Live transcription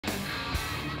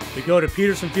We go to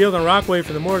Peterson Field in Rockaway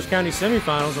for the Morris County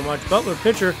semifinals and watch Butler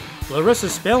pitcher Larissa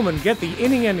Spellman get the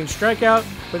inning-ending strikeout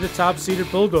for the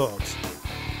top-seeded Bulldogs.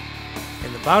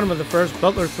 In the bottom of the first,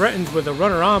 Butler threatens with a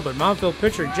runner on, but Montville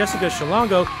pitcher Jessica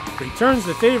Shalongo returns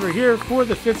the favor here for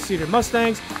the fifth-seeded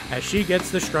Mustangs as she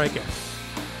gets the strikeout.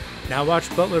 Now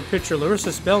watch Butler pitcher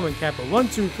Larissa Spellman cap a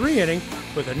 1-2-3 inning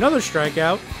with another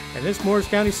strikeout, and this Morris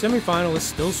County semifinal is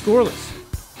still scoreless.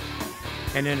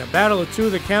 And in a battle of two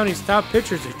of the county's top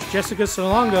pitchers, it's Jessica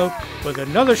Shalongo with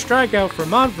another strikeout for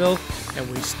Montville, and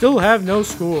we still have no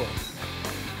score.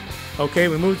 Okay,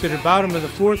 we move to the bottom of the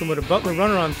fourth, and with a Butler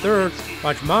runner on third,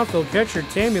 watch Montville catcher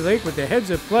Tammy Lake with the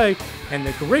heads at play, and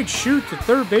the great shoot to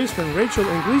third baseman Rachel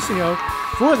Inglesino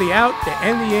for the out to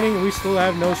end the inning, and we still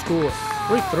have no score.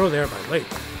 Great throw there by Lake.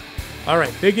 All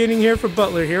right, big inning here for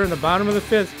Butler here in the bottom of the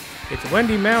fifth. It's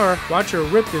Wendy Maurer. Watch her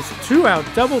rip this two-out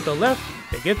double to left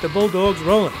to get the Bulldogs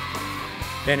rolling.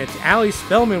 Then it's Allie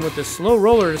Spellman with the slow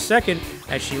roller to second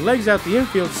as she legs out the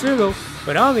infield single,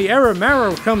 but on the error,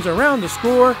 Maurer comes around to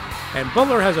score, and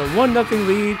Butler has a 1-0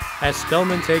 lead as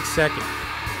Spellman takes second.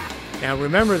 Now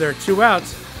remember, there are two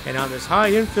outs, and on this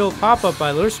high infield pop-up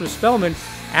by Larissa Spellman,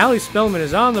 Allie Spellman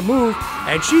is on the move,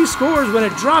 and she scores when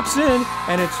it drops in,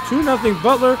 and it's 2-0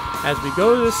 Butler as we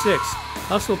go to the sixth.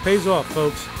 Hustle pays off,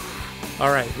 folks.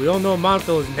 All right, we all know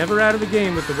Montville is never out of the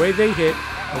game with the way they hit,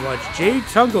 and watch Jade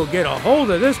Tungle get a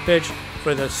hold of this pitch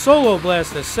for the solo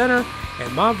blast to center,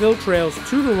 and Montville trails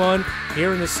 2-1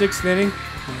 here in the sixth inning.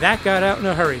 That got out in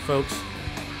a hurry, folks.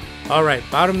 All right,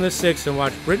 bottom of the sixth, and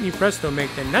watch Brittany Presto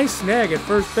make the nice snag at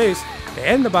first base to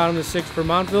end the bottom of the sixth for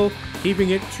Montville, keeping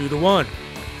it 2-1.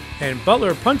 And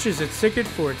Butler punches its ticket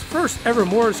for its first ever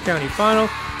Morris County final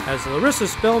as Larissa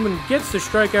Spellman gets the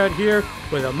strikeout here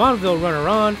with a Montville runner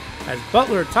on as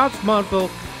Butler tops Montville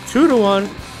 2-1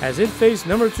 as it faced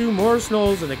number 2 Morris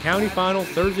Knowles in the county final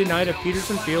Thursday night at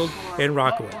Peterson Field in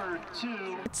Rockaway.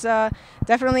 It's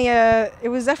definitely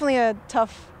a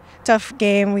tough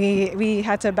game. We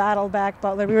had to battle back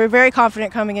Butler. We were very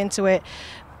confident coming into it,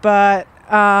 but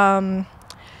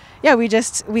yeah, we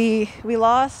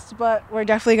lost, but we're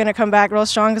definitely going to come back real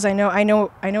strong because I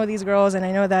know these girls, and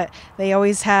I know that they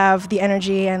always have the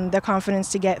energy and the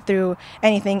confidence to get through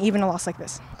anything, even a loss like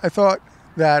this. I thought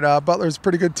that Butler's a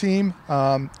pretty good team.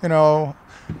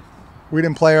 We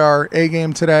didn't play our A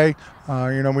game today.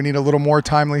 We need a little more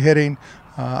timely hitting.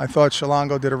 I thought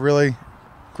Shalongo did a really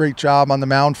great job on the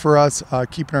mound for us,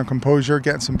 keeping our composure,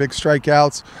 getting some big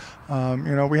strikeouts.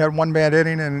 We had one bad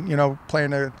inning, and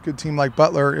playing a good team like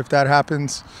Butler, if that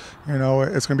happens,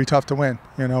 it's going to be tough to win.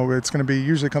 It's going to be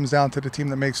usually comes down to the team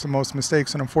that makes the most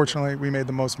mistakes, and unfortunately, we made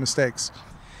the most mistakes.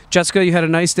 Jessica, you had a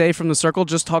nice day from the circle.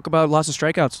 Just talk about lots of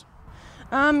strikeouts.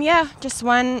 Yeah, just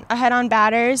went ahead on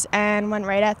batters and went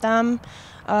right at them,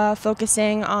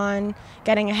 focusing on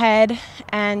getting ahead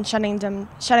and shutting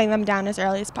them down as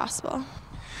early as possible.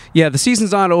 Yeah, the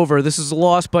season's not over. This is a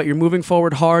loss, but you're moving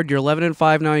forward hard. You're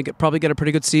 11-5 now. You probably get a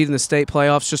pretty good seed in the state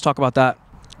playoffs. Just talk about that.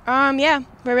 Yeah,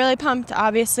 we're really pumped,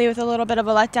 obviously, with a little bit of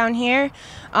a letdown here.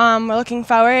 We're looking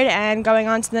forward and going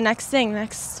on to the next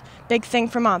big thing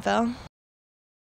for Montville.